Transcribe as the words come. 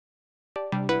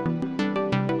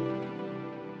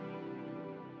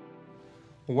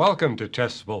Welcome to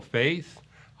Testable Faith.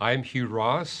 I'm Hugh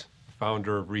Ross,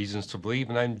 founder of Reasons to Believe,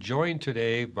 and I'm joined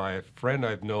today by a friend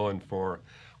I've known for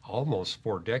almost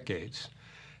 4 decades,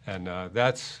 and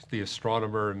that's the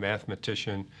astronomer and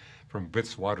mathematician from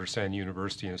Witwatersrand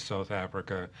University in South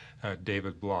Africa,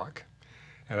 David Block.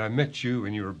 And I met you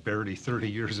when you were barely 30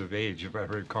 years of age, if I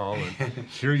recall, and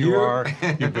here you are.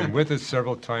 You've been with us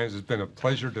several times. It's been a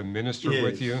pleasure to minister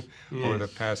with you over the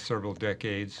past several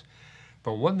decades.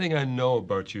 But one thing I know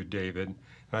about you, David, and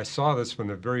I saw this from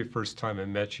the very first time I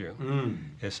met you,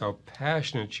 is how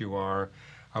passionate you are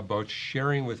about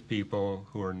sharing with people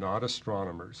who are not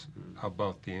astronomers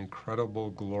about the incredible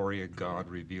glory of God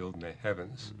revealed in the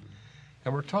heavens.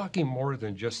 And we're talking more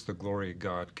than just the glory of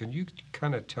God. Can you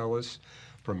kind of tell us,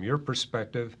 from your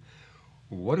perspective,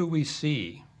 what do we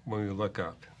see when we look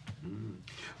up?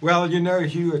 Well, you know,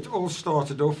 Hugh, it all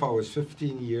started off, I was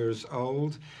 15 years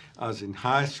old. I was in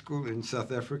high school in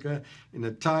South Africa in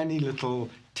a tiny little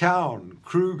town,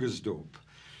 Krugersdorp.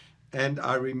 And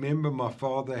I remember my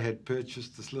father had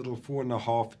purchased this little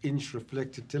 4.5-inch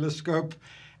reflector telescope,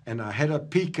 and I had a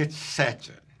peek at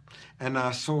Saturn. And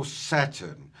I saw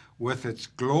Saturn with its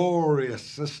glorious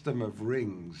system of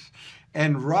rings.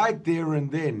 And right there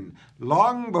and then,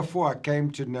 long before I came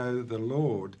to know the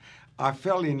Lord, I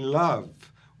fell in love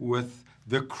with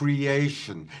the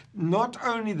creation. Not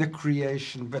only the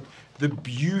creation, but the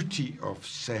beauty of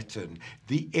Saturn,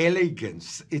 the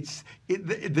elegance,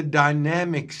 the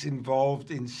dynamics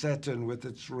involved in Saturn with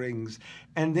its rings.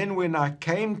 And then when I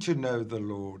came to know the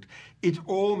Lord, it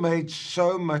all made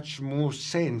so much more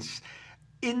sense.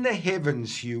 In the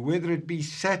heavens, Hugh, whether it be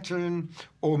Saturn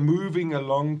or moving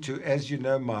along to, as you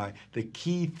know, the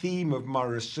key theme of my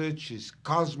research is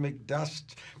cosmic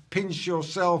dust. Pinch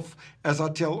yourself, as I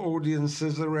tell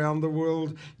audiences around the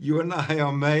world, you and I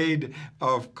are made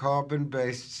of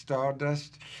carbon-based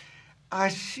stardust. I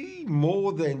see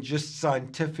more than just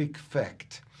scientific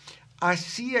fact. I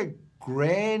see a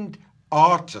grand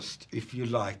artist, if you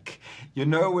like. You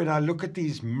know, when I look at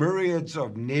these myriads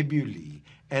of nebulae,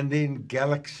 and then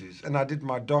galaxies. And I did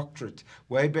my doctorate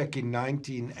way back in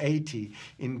 1980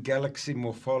 in galaxy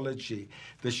morphology,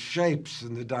 the shapes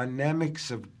and the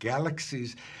dynamics of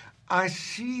galaxies. I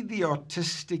see the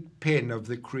artistic pen of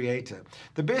the creator.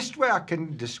 The best way I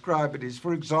can describe it is,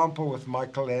 for example, with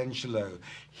Michelangelo.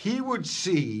 He would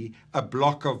see a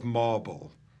block of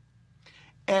marble,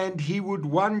 and he would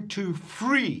want to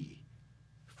free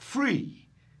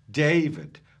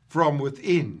David from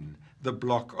within the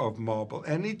block of marble,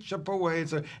 and he'd chip away,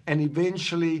 and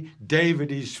eventually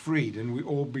David is freed, and we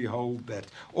all behold that,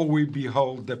 or we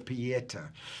behold the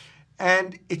Pieta.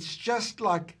 And it's just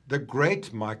like the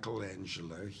great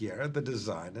Michelangelo here, the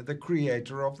designer, the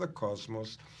creator of the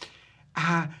cosmos,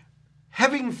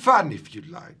 having fun, if you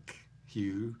like,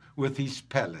 Hugh, with his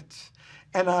palette.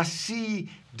 And I see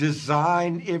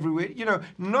design everywhere, you know,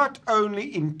 not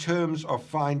only in terms of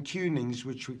fine-tunings,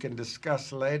 which we can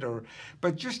discuss later,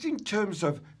 but just in terms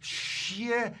of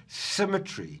sheer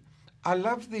symmetry. I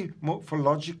love the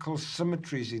morphological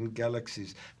symmetries in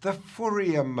galaxies, the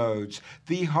Fourier modes,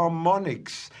 the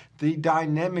harmonics, the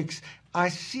dynamics. I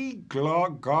see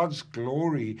God's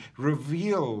glory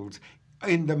revealed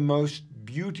in the most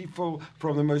beautiful,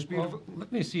 from the most beautiful. Well,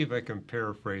 let me see if I can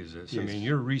paraphrase this. Yes. I mean,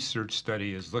 your research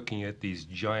study is looking at these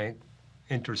giant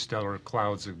interstellar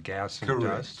clouds of gas and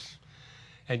dust.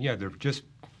 And yeah, they're just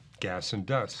gas and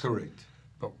dust. Correct.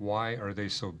 But why are they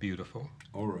so beautiful?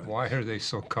 All right. Why are they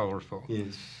so colorful?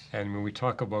 Yes. And when we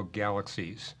talk about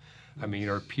galaxies, I mean,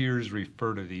 our peers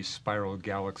refer to these spiral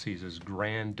galaxies as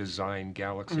grand design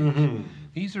galaxies.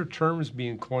 These are terms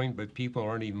being coined, but people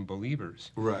aren't even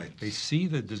believers. Right. They see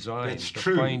the design, That's the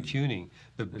true. fine-tuning,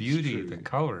 the beauty, the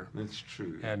color. That's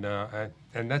true. And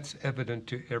that's evident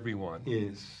to everyone.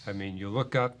 Yes. I mean, you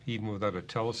look up, even without a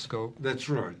telescope. That's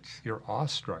right. You're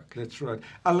awestruck. That's right.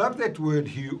 I love that word,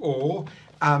 Hugh, awe.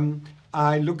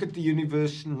 I look at the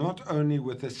universe not only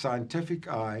with a scientific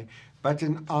eye, but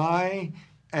an eye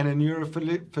and a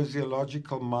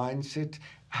neurophysiological mindset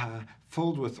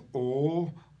filled with awe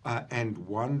and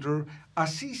wonder. I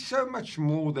see so much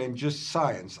more than just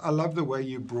science. I love the way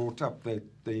you brought up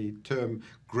the term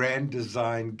grand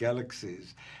design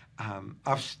galaxies.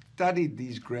 I've studied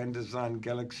these grand design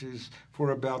galaxies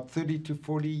for about 30 to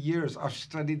 40 years. I've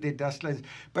studied their dust lanes,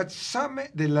 but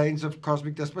the lanes of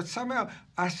cosmic dust, but somehow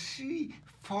I see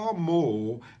far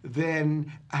more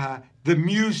than the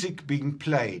music being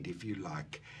played, if you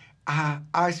like.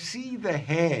 I see the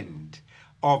hand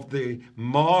of the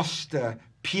master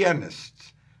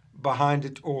pianist behind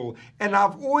it all. And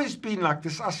I've always been like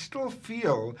this. I still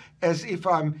feel as if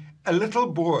I'm a little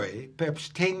boy, perhaps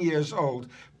 10 years old,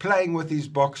 playing with his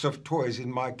box of toys.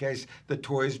 In my case, the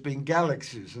toys being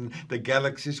galaxies, and the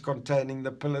galaxies containing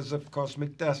the pillars of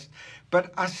cosmic dust.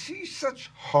 But I see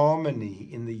such harmony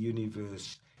in the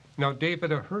universe. Now,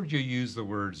 David, I heard you use the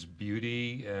words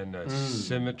beauty and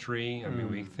symmetry. I mean,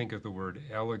 we think of the word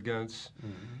elegance,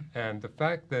 and the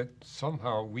fact that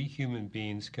somehow we human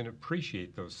beings can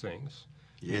appreciate those things.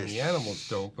 Yes. And the animals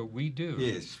don't, but we do.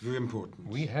 Yes, very important.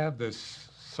 We have this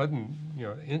sudden,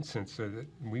 instance that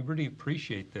we really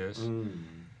appreciate this.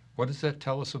 What does that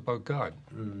tell us about God?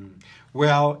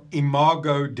 Well,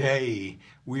 imago Dei,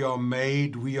 we are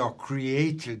made, we are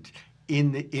created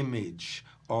in the image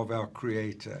of our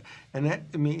Creator. And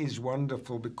that to me is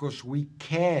wonderful, because we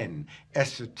can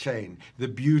ascertain the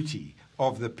beauty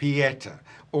of the Pieta,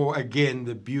 or again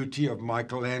the beauty of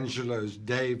Michelangelo's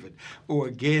David, or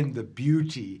again the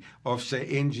beauty of, say,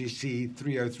 NGC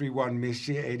 3031,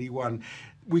 Messier 81.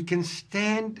 We can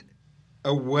stand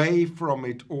away from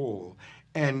it all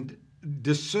and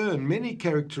discern many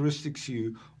characteristics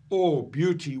you, awe,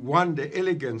 beauty, wonder,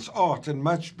 elegance, art, and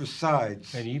much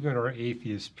besides. And even our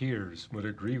atheist peers would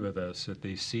agree with us that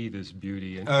they see this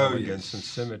beauty and Oh, elegance yes. and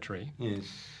symmetry. Yes,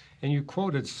 And you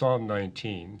quoted Psalm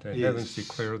 19, the Yes. heavens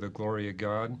declare the glory of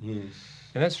God. yes,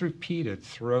 And that's repeated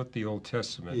throughout the Old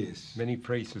Testament. Yes. Many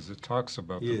places it talks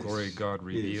about the Yes. glory of God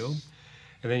revealed. Yes.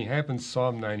 And then you have in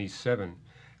Psalm 97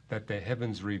 that the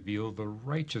heavens reveal the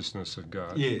righteousness of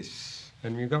God. yes.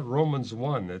 And you've got Romans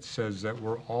 1 that says that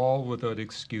we're all without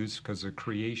excuse because the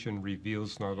creation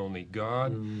reveals not only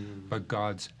God, but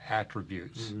God's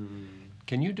attributes.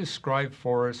 Can you describe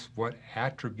for us what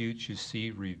attributes you see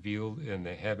revealed in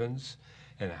the heavens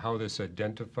and how this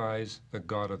identifies the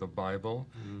God of the Bible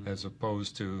as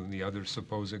opposed to the other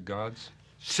supposed gods?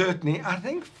 Certainly. I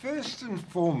think first and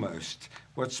foremost,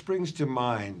 what springs to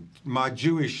mind, my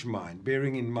Jewish mind,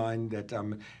 bearing in mind that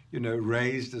I'm,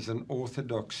 raised as an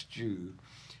Orthodox Jew,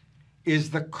 is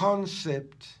the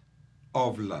concept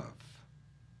of love.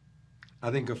 I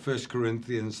think of 1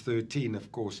 Corinthians 13,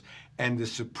 of course, and the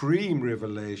supreme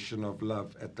revelation of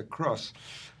love at the cross.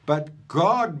 But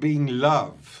God, being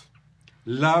love,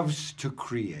 loves to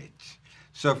create.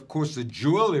 So, of course, the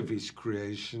jewel of his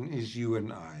creation is you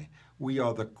and I. We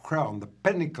are the crown, the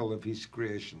pinnacle of his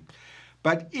creation.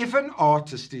 But if an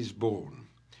artist is born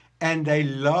and they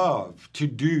love to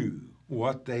do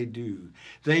what they do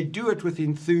it with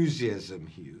enthusiasm,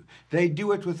 Hugh. They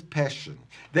do it with passion.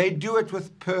 They do it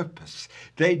with purpose.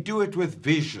 They do it with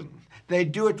vision. They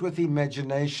do it with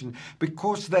imagination,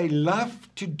 because they love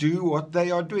to do what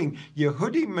they are doing.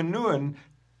 Yehudi Menuhin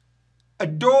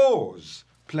adores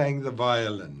playing the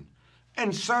violin.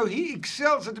 And so he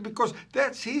excels at it because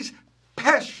that's his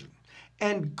passion.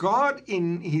 And God,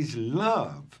 in his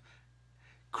love,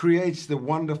 creates the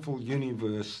wonderful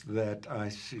universe that I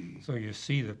see. So you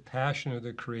see the passion of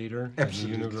the Creator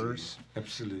Absolutely. in the universe.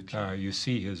 Absolutely. You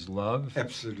see his love.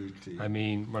 Absolutely. I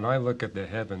mean, when I look at the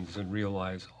heavens and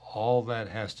realize all that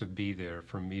has to be there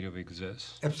for me to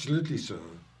exist, Absolutely so.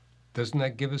 doesn't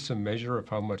that give us a measure of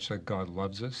how much that God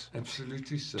loves us?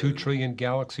 Absolutely so. 2 trillion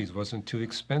galaxies wasn't too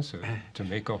expensive to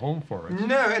make a home for us.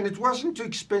 No, and it wasn't too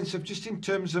expensive just in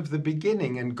terms of the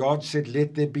beginning. And God said,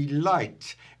 let there be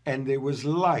light. And there was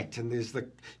light. And there's the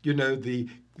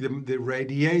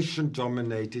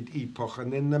radiation-dominated epoch,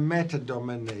 and then the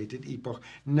matter-dominated epoch.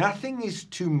 Nothing is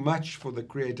too much for the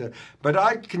Creator. But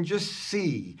I can just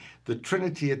see the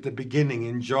Trinity at the beginning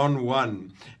in John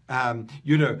 1,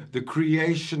 the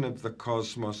creation of the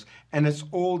cosmos, and it's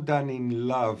all done in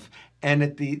love. And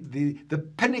at the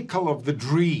pinnacle of the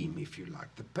dream, if you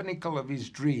like, the pinnacle of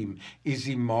his dream is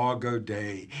Imago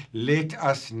Dei. Let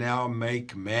us now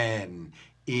make man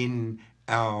in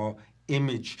our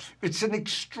image. It's an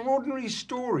extraordinary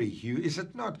story, Hugh, is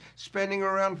it not? Spanning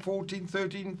around 14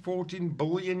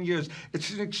 billion years. It's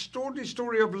an extraordinary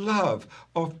story of love,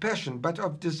 of passion, but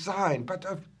of design, but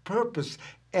of purpose.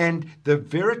 And the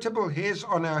veritable hairs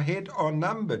on our head are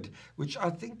numbered, which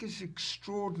I think is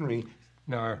extraordinary.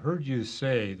 Now, I heard you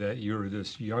say that you're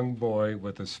this young boy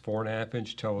with this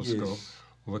 4.5-inch telescope Yes.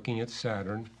 looking at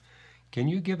Saturn. Can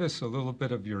you give us a little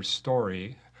bit of your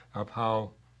story of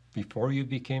how, before you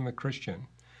became a Christian,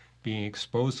 being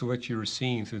exposed to what you were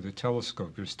seeing through the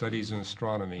telescope, your studies in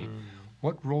astronomy,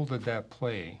 what role did that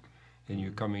play in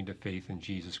you coming to faith in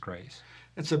Jesus Christ?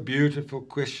 It's a beautiful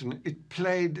question. It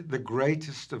played the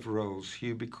greatest of roles,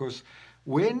 Hugh, because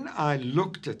when I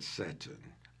looked at Saturn,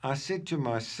 I said to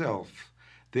myself,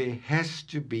 there has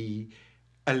to be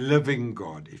a living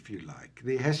God, if you like.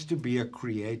 There has to be a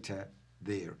creator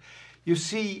there. You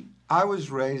see, I was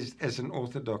raised as an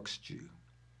Orthodox Jew.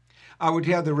 I would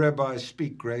hear the rabbis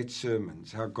speak great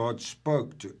sermons, how God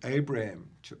spoke to Abraham,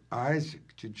 to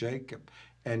Isaac, to Jacob,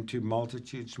 and to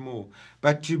multitudes more.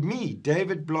 But to me,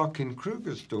 David Block in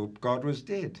Krugersdorp, God was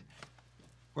dead,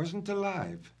 wasn't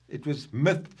alive. It was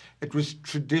myth, it was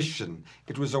tradition,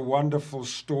 it was a wonderful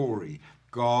story,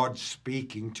 God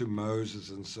speaking to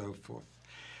Moses and so forth.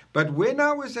 But when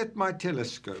I was at my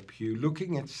telescope, Hugh,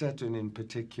 looking at Saturn in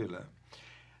particular,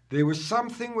 there was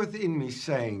something within me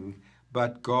saying,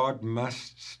 but God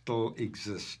must still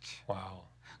exist. Wow.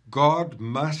 God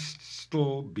must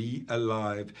still be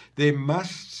alive. There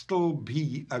must still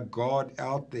be a God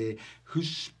out there who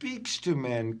speaks to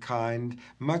mankind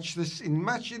much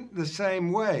in the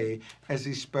same way as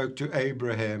he spoke to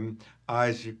Abraham,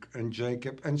 Isaac, and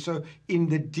Jacob. And so in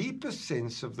the deepest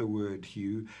sense of the word,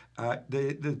 Hugh,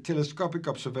 the telescopic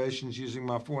observations using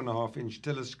my 4.5-inch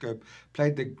telescope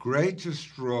played the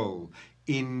greatest role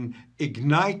in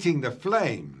igniting the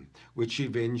flame, which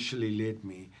eventually led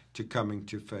me to coming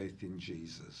to faith in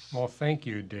Jesus. Well, thank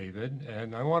you, David.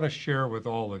 And I want to share with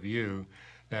all of you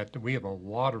that we have a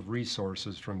lot of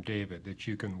resources from David that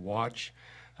you can watch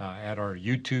at our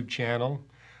YouTube channel.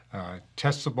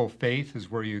 Testable Faith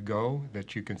is where you go,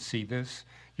 that you can see this.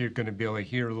 You're going to be able to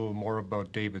hear a little more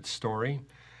about David's story,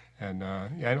 and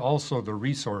also the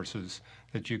resources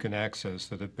that you can access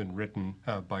that have been written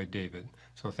by David.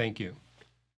 So thank you.